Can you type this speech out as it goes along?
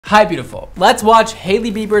Hi, beautiful. Let's watch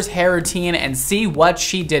Hailey Biebers' hair routine and see what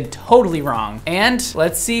she did totally wrong. And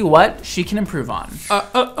let's see what she can improve on.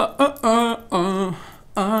 Oh,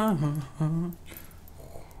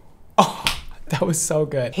 that was so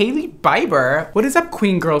good. Hailey Bieber. What is up,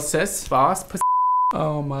 queen girl sis? Boss,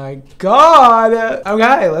 oh my God.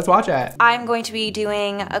 Okay, let's watch it. I'm going to be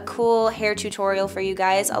doing a cool hair tutorial for you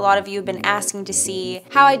guys. A lot of you have been asking to see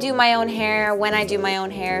how I do my own hair, when I do my own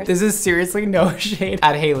hair. This is seriously no shade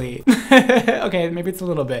at Hailey. Okay, maybe it's a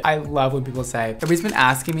little bit. I love when people say, everybody's been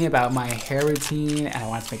asking me about my hair routine and I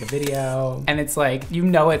want to make a video. And it's like, you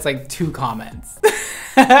know, it's like 2 comments.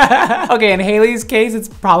 Okay, in Hailey's case, it's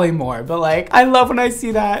probably more, but like, I love when I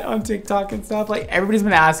see that on TikTok and stuff. Like, everybody's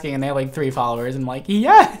been asking and they have like 3 followers and I'm like,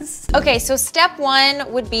 yes. Okay, so step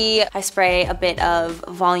 1 would be I spray a bit of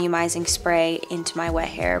volumizing spray into my wet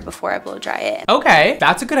hair before I blow dry it. Okay,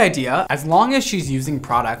 that's a good idea. As long as she's using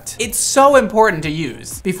product, it's so important to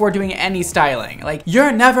use before doing any styling. Like,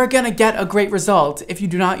 you're never gonna get a great result if you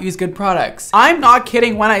do not use good products. I'm not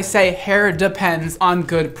kidding when I say hair depends on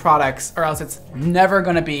good products, or else it's never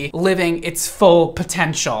gonna be living its full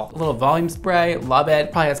potential. A little volume spray, love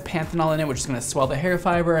it. Probably has panthenol in it, which is gonna swell the hair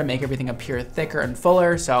fiber and make everything appear thicker and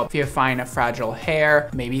fuller. So if you have fine, fragile hair,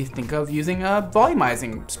 maybe think of using a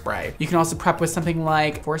volumizing spray. You can also prep with something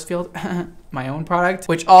like Force Field, my own product,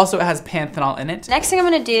 which also has panthenol in it. Next thing I'm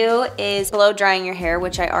gonna do is blow drying your hair,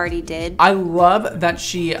 which I already did. I love that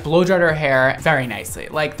she blow dried her hair very nicely.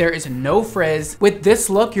 Like, there is no frizz. With this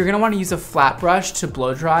look, you're gonna wanna use a flat brush to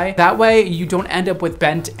blow dry. That way you don't end up with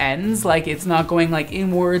bent ends. Like, it's not going like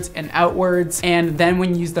inwards and outwards. And then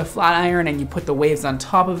when you use the flat iron and you put the waves on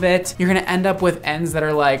top of it, you're gonna end up with ends that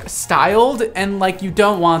are like styled, and like, you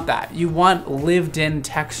don't want that. You want lived in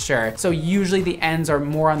texture. So usually the ends are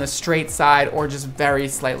more on the straight side or just very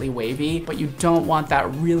slightly wavy, but you don't want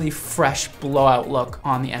that really fresh blowout look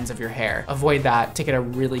on the ends of your hair. Avoid that to get a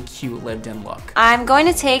really cute lived in look. I'm going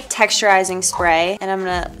to take texturizing spray and I'm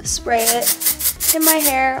gonna spray it in my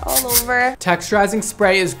hair all over. Texturizing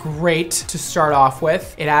spray is great to start off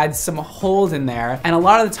with. It adds some hold in there, and a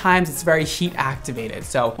lot of the times it's very heat activated.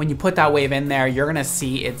 So when you put that wave in there, you're gonna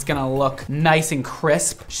see it's gonna look nice and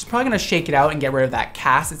crisp. She's probably gonna shake it out and get rid of that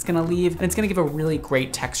cast it's gonna leave, and it's gonna give a really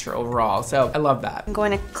great texture overall. So I love that. I'm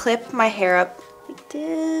going to clip my hair up like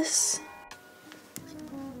this.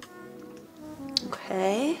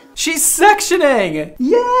 Okay. She's sectioning!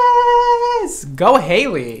 Yes! Go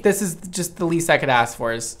Hailey. This is just the least I could ask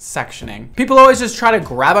for, is sectioning. People always just try to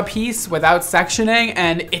grab a piece without sectioning,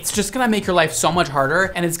 and it's just gonna make your life so much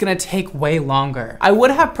harder, and it's gonna take way longer. I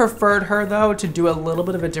would have preferred her, though, to do a little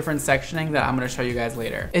bit of a different sectioning that I'm gonna show you guys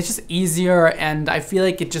later. It's just easier, and I feel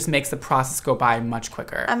like it just makes the process go by much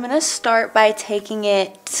quicker. I'm gonna start by taking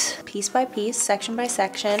it piece by piece, section by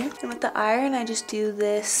section. And with the iron, I just do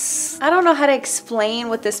this. I don't know how to explain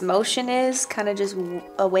what this motion is, kind of just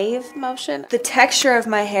a wave motion. The texture of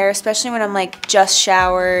my hair, especially when I'm like just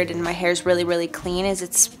showered and my hair's really, really clean, is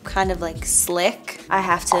it's kind of like slick. I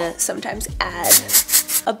have to sometimes add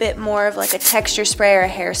a bit more of like a texture spray or a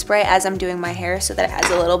hairspray as I'm doing my hair so that it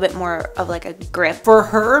has a little bit more of like a grip. For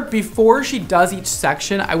her, before she does each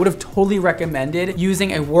section, I would have totally recommended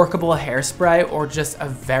using a workable hairspray or just a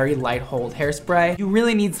very light hold hairspray. You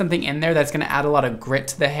really need something in there that's gonna add a lot of grit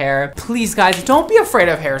to the hair. Please guys, don't be afraid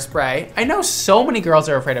of hairspray. I know so many girls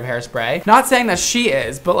are afraid of hairspray. Not saying that she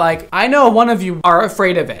is, but like, I know one of you are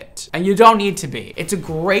afraid of it and you don't need to be. It's a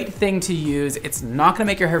great thing to use. It's not gonna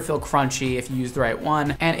make your hair feel crunchy if you use the right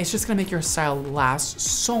one. And it's just gonna make your style last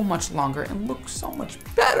so much longer and look so much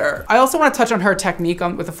better. I also wanna touch on her technique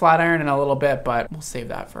with the flat iron in a little bit, but we'll save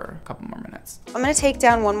that for a couple more minutes. I'm gonna take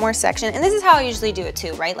down one more section, and this is how I usually do it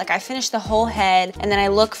too, right? Like, I finish the whole head, and then I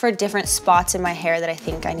look for different spots in my hair that I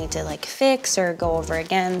think I need to like fix or go over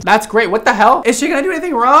again. That's great. What the hell? Is she gonna do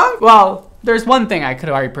anything wrong? Well, there's one thing I could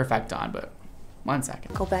already perfect on, but 1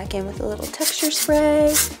 second. Go back in with a little texture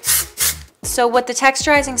spray. So what the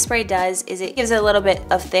texturizing spray does is it gives it a little bit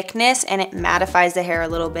of thickness and it mattifies the hair a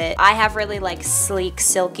little bit. I have really like sleek,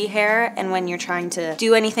 silky hair, and when you're trying to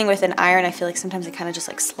do anything with an iron, I feel like sometimes it kind of just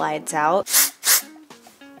like slides out.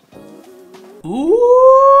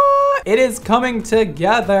 Ooh, it is coming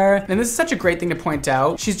together. And this is such a great thing to point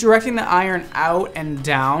out. She's directing the iron out and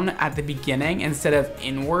down at the beginning instead of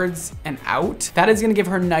inwards and out. That is gonna give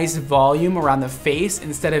her nice volume around the face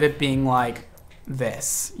instead of it being like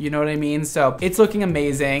this, you know what I mean? So it's looking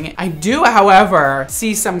amazing. I do, however,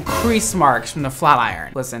 see some crease marks from the flat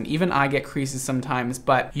iron. Listen, even I get creases sometimes,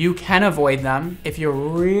 but you can avoid them if you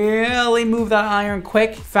really move that iron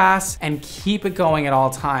quick, fast, and keep it going at all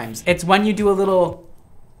times. It's when you do a little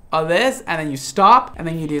of this, and then you stop, and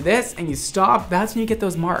then you do this, and you stop. That's when you get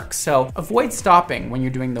those marks. So avoid stopping when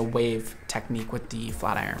you're doing the wave technique with the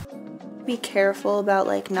flat iron. Be careful about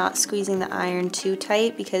like not squeezing the iron too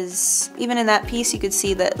tight, because even in that piece you could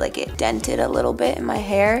see that like it dented a little bit in my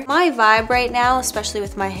hair. My vibe right now, especially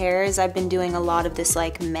with my hair, is I've been doing a lot of this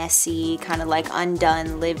like messy, kind of like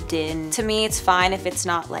undone, lived in. To me it's fine if it's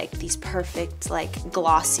not like these perfect like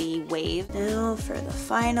glossy waves. Now for the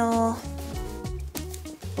final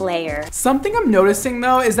layer. Something I'm noticing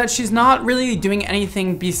though is that she's not really doing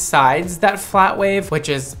anything besides that flat wave, which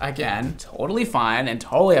is again totally fine and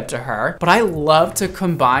totally up to her. But I love to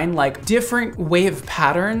combine like different wave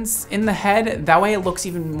patterns in the head. That way it looks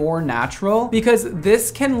even more natural, because this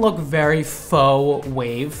can look very faux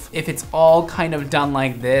wave. If it's all kind of done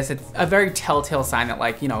like this, it's a very telltale sign that,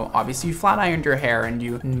 like, you know, obviously you flat ironed your hair and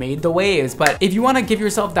you made the waves. But if you want to give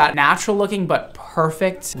yourself that natural looking but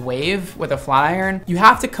perfect wave with a flat iron, you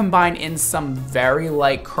have to combine in some very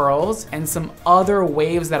light curls and some other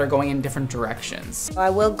waves that are going in different directions. I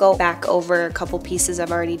will go back over a couple pieces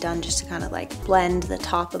I've already done just to kind of like blend the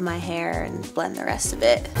top of my hair and blend the rest of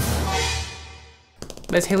it.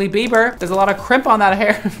 Miss Hailey Bieber, there's a lot of crimp on that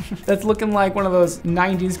hair. That's looking like one of those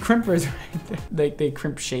 90s crimpers right there. They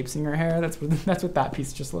crimp shapes in your hair. That's what that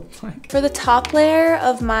piece just looked like. For the top layer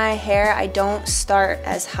of my hair, I don't start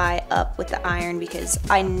as high up with the iron because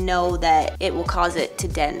I know that it will cause it to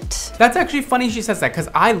dent. That's actually funny she says that, because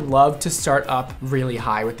I love to start up really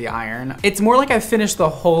high with the iron. It's more like I finish the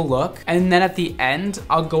whole look, and then at the end,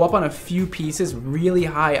 I'll go up on a few pieces really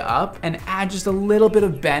high up and add just a little bit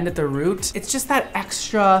of bend at the root. It's just that extra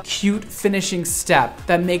cute finishing step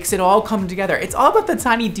that makes it all come together. It's all about the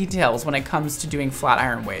tiny details when it comes to doing flat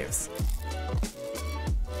iron waves.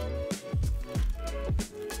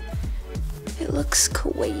 It looks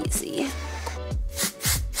crazy.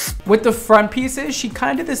 With the front pieces, she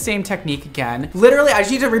kind of did the same technique again. Literally, I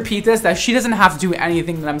just need to repeat this, that she doesn't have to do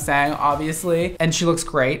anything that I'm saying, obviously, and she looks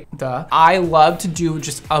great, duh. I love to do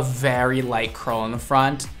just a very light curl in the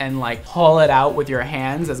front and like pull it out with your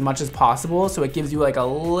hands as much as possible, so it gives you like a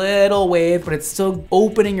little wave, but it's still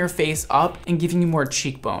opening your face up and giving you more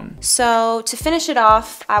cheekbone. So to finish it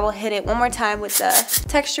off, I will hit it one more time with the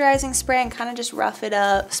texturizing spray and kind of just rough it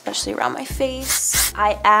up, especially around my face.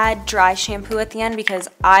 I add dry shampoo at the end because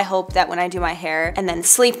I hope that when I do my hair and then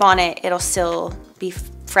sleep on it, it'll still be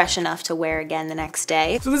fresh enough to wear again the next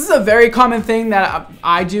day. So this is a very common thing that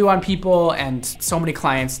I do on people, and so many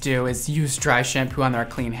clients do, is use dry shampoo on their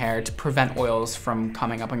clean hair to prevent oils from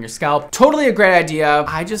coming up on your scalp. Totally a great idea.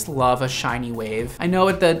 I just love a shiny wave. I know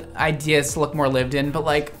the idea is to look more lived in, but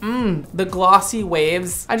like, the glossy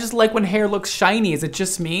waves, I just like when hair looks shiny. Is it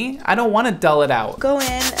just me? I don't want to dull it out. Go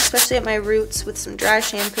in, especially at my roots, with some dry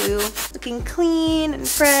shampoo, looking clean and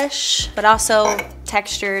fresh, but also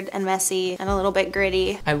textured and messy and a little bit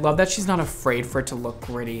gritty. I love that she's not afraid for it to look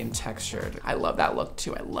gritty and textured. I love that look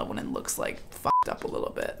too. I love when it looks like fucked up a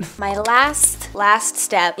little bit. My last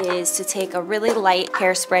step is to take a really light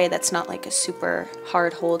hairspray that's not like a super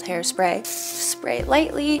hard hold hairspray. Spray it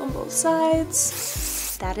lightly on both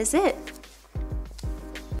sides. That is it.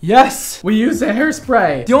 Yes, we used a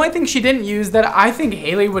hairspray. The only thing she didn't use that I think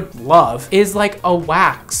Hailey would love is like a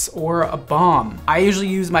wax or a balm. I usually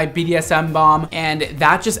use my BDSM balm, and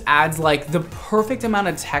that just adds like the perfect amount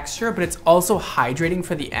of texture, but it's also hydrating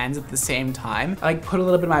for the ends at the same time. I like put a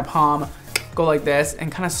little bit in my palm, go like this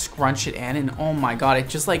and kind of scrunch it in, and oh my god, it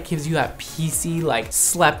just like gives you that piecey, like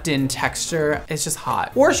slept in texture. It's just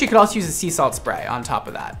hot. Or she could also use a sea salt spray on top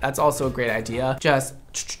of that. That's also a great idea. Just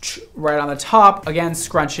right on the top, again,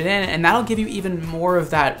 scrunch it in, and that'll give you even more of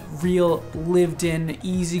that real lived in,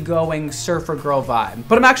 easygoing surfer girl vibe.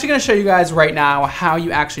 But I'm actually gonna show you guys right now how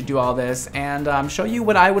you actually do all this, and show you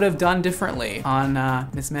what I would have done differently on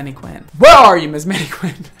Miss Manny Quinn. Where are you, Miss Manny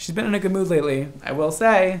Quinn? She's been in a good mood lately, I will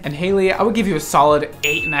say. And Hailey, I would give you a solid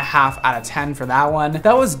 8.5 out of 10 for that one.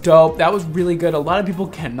 That was dope. That was really good. A lot of people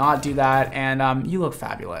cannot do that, and you look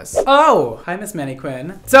fabulous. Oh, hi, Miss Manny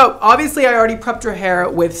Quinn. So obviously I already prepped her hair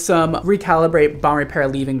with some Recalibrate Balm Repair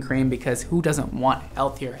Leave-In Cream, because who doesn't want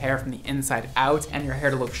healthier hair from the inside out and your hair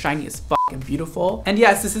to look shiny as fucking beautiful? And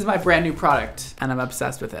yes, this is my brand new product and I'm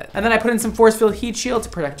obsessed with it. And then I put in some force field heat shield to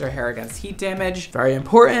protect our hair against heat damage. Very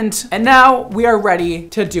important. And now we are ready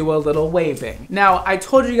to do a little waving. Now, I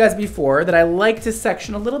told you guys before that I like to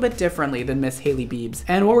section a little bit differently than Miss Hailey Biebers.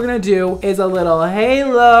 And what we're gonna do is a little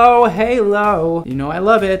halo, halo. You know I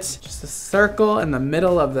love it. Just a circle in the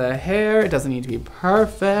middle of the hair. It doesn't need to be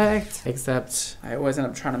perfect, except I always end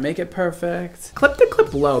up trying to make it perfect. Clip the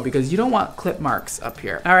clip low because you don't want clip marks up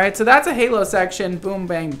here. All right, so that's a halo section, boom,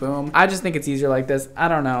 bang, boom. I just think it's easier like this. I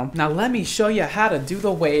don't know. Now let me show you how to do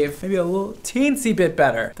the wave maybe a little teensy bit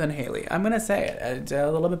better than Hailey. I'm gonna say it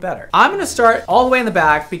a little bit better. I'm gonna start all the way in the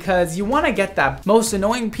back because you wanna get that most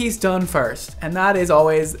annoying piece done first. And that is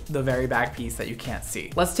always the very back piece that you can't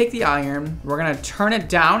see. Let's take the iron. We're gonna turn it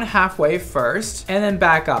down halfway first and then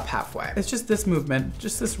back up halfway. It's just this movement,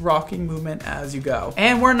 just this rocking movement as you go.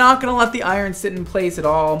 And we're not gonna let the iron sit in place at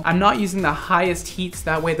all. I'm not using the highest heats,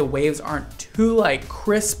 that way the waves aren't too like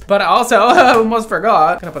crisp. But I also almost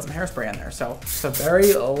forgot, gonna put some hairspray in there. So just a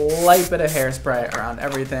very light bit of hairspray around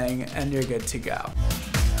everything and you're good to go.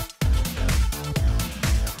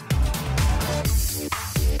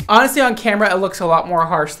 Honestly, on camera, it looks a lot more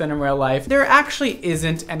harsh than in real life. There actually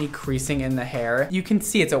isn't any creasing in the hair. You can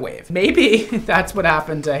see it's a wave. Maybe that's what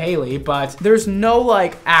happened to Hailey, but there's no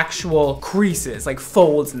like actual creases, like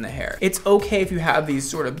folds in the hair. It's okay if you have these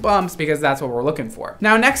sort of bumps because that's what we're looking for.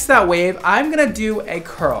 Now, next to that wave, I'm gonna do a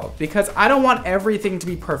curl because I don't want everything to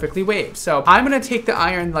be perfectly waved. So I'm gonna take the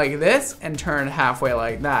iron like this and turn it halfway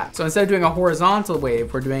like that. So instead of doing a horizontal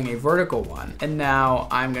wave, we're doing a vertical one. And now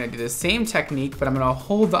I'm gonna do the same technique, but I'm gonna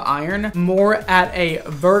hold the iron more at a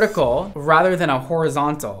vertical rather than a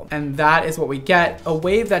horizontal. And that is what we get, a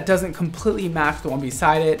wave that doesn't completely match the one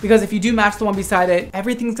beside it. Because if you do match the one beside it,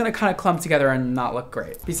 everything's gonna kind of clump together and not look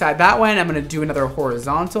great. Beside that one, I'm gonna do another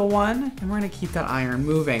horizontal one, and we're gonna keep that iron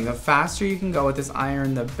moving. The faster you can go with this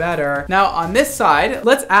iron, the better. Now on this side,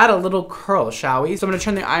 let's add a little curl, shall we? So I'm gonna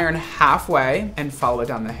turn the iron halfway and follow it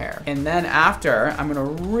down the hair. And then after, I'm gonna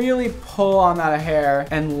really pull on that hair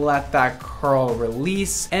and let that curl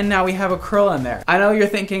release. And now we have a curl in there. I know you're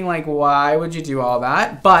thinking like, why would you do all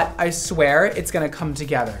that? But I swear it's gonna come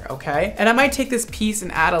together, okay? And I might take this piece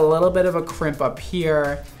and add a little bit of a crimp up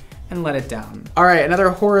here and let it down. All right, another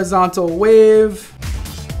horizontal wave.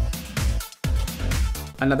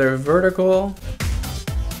 Another vertical.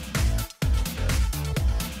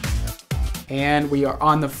 And we are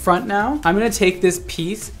on the front now. I'm gonna take this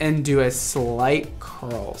piece and do a slight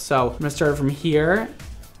curl. So I'm gonna start from here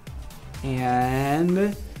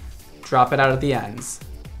and drop it out at the ends.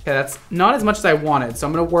 Okay, that's not as much as I wanted, so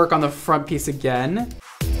I'm gonna work on the front piece again.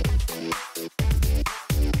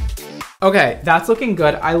 Okay, that's looking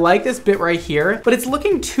good. I like this bit right here, but it's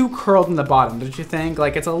looking too curled in the bottom, don't you think?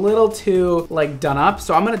 Like it's a little too like done up.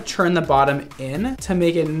 So I'm gonna turn the bottom in to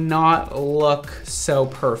make it not look so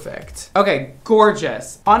perfect. Okay,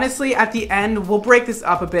 gorgeous. Honestly, at the end, we'll break this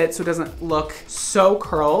up a bit so it doesn't look so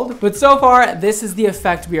curled. But so far, this is the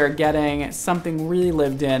effect we are getting. Something really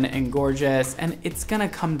lived in and gorgeous, and it's gonna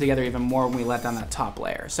come together even more when we let down that top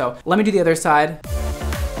layer. So let me do the other side.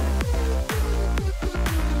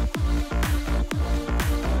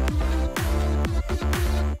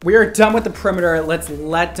 We are done with the perimeter. Let's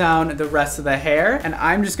let down the rest of the hair. And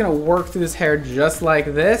I'm just gonna work through this hair just like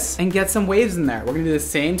this and get some waves in there. We're gonna do the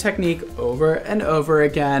same technique over and over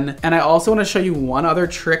again. And I also wanna show you one other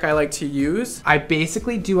trick I like to use. I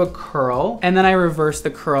basically do a curl and then I reverse the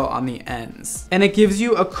curl on the ends. And it gives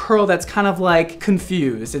you a curl that's kind of like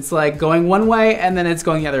confused. It's like going one way and then it's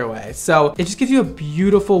going the other way. So it just gives you a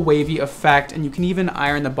beautiful wavy effect, and you can even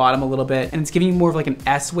iron the bottom a little bit, and it's giving you more of like an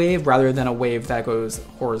S wave rather than a wave that goes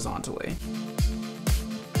horizontally.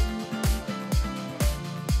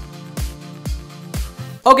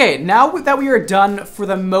 Okay, now that we are done for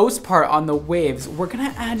the most part on the waves, we're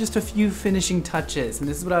gonna add just a few finishing touches. And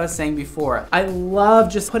this is what I was saying before. I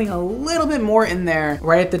love just putting a little bit more in there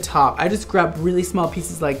right at the top. I just grab really small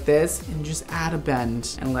pieces like this and just add a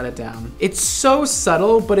bend and let it down. It's so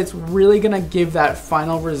subtle, but it's really gonna give that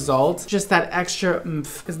final result just that extra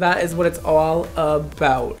oomph, because that is what it's all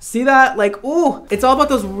about. See that? Like, ooh, it's all about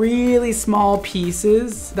those really small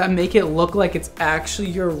pieces that make it look like it's actually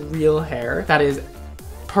your real hair that is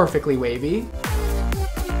perfectly wavy.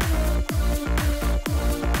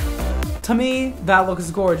 To me, that looks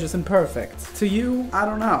gorgeous and perfect. To you, I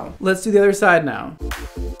don't know. Let's do the other side now.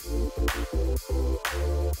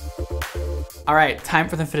 All right, time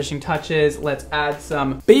for the finishing touches. Let's add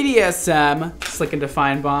some BDSM, Slick and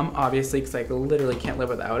Define Balm, obviously, because I literally can't live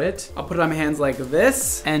without it. I'll put it on my hands like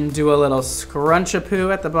this and do a little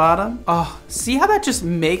scrunch-a-poo at the bottom. Oh, see how that just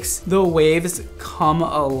makes the waves come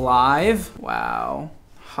alive? Wow.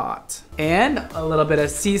 Hot. And a little bit of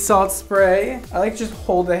sea salt spray. I like to just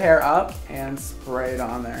hold the hair up and spray it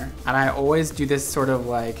on there. And I always do this sort of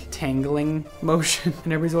like tangling motion.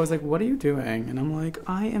 And everybody's always like, what are you doing? And I'm like,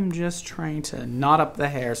 I am just trying to knot up the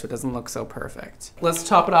hair so it doesn't look so perfect. Let's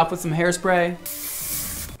top it off with some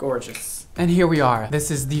hairspray. Gorgeous. And here we are.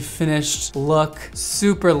 This is the finished look.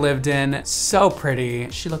 Super lived in, so pretty.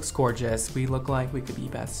 She looks gorgeous. We look like we could be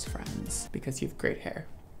best friends because you have great hair.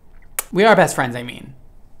 We are best friends, I mean.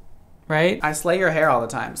 Right? I slay your hair all the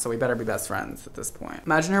time, so we better be best friends at this point.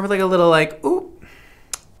 Imagine her with like a little like, ooh,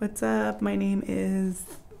 what's up? My name is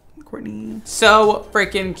Courtney. So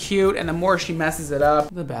freaking cute, and the more she messes it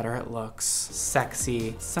up, the better it looks.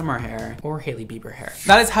 Sexy summer hair or Hailey Bieber hair.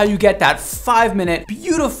 That is how you get that 5-minute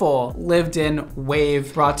beautiful lived-in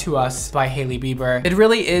wave brought to us by Hailey Bieber. It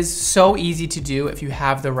really is so easy to do if you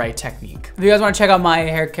have the right technique. If you guys want to check out my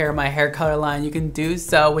hair care, my hair color line, you can do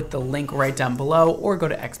so with the link right down below or go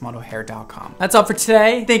to xmodelhair.com. That's all for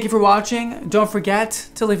today. Thank you for watching. Don't forget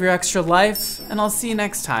to live your extra life, and I'll see you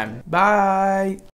next time. Bye.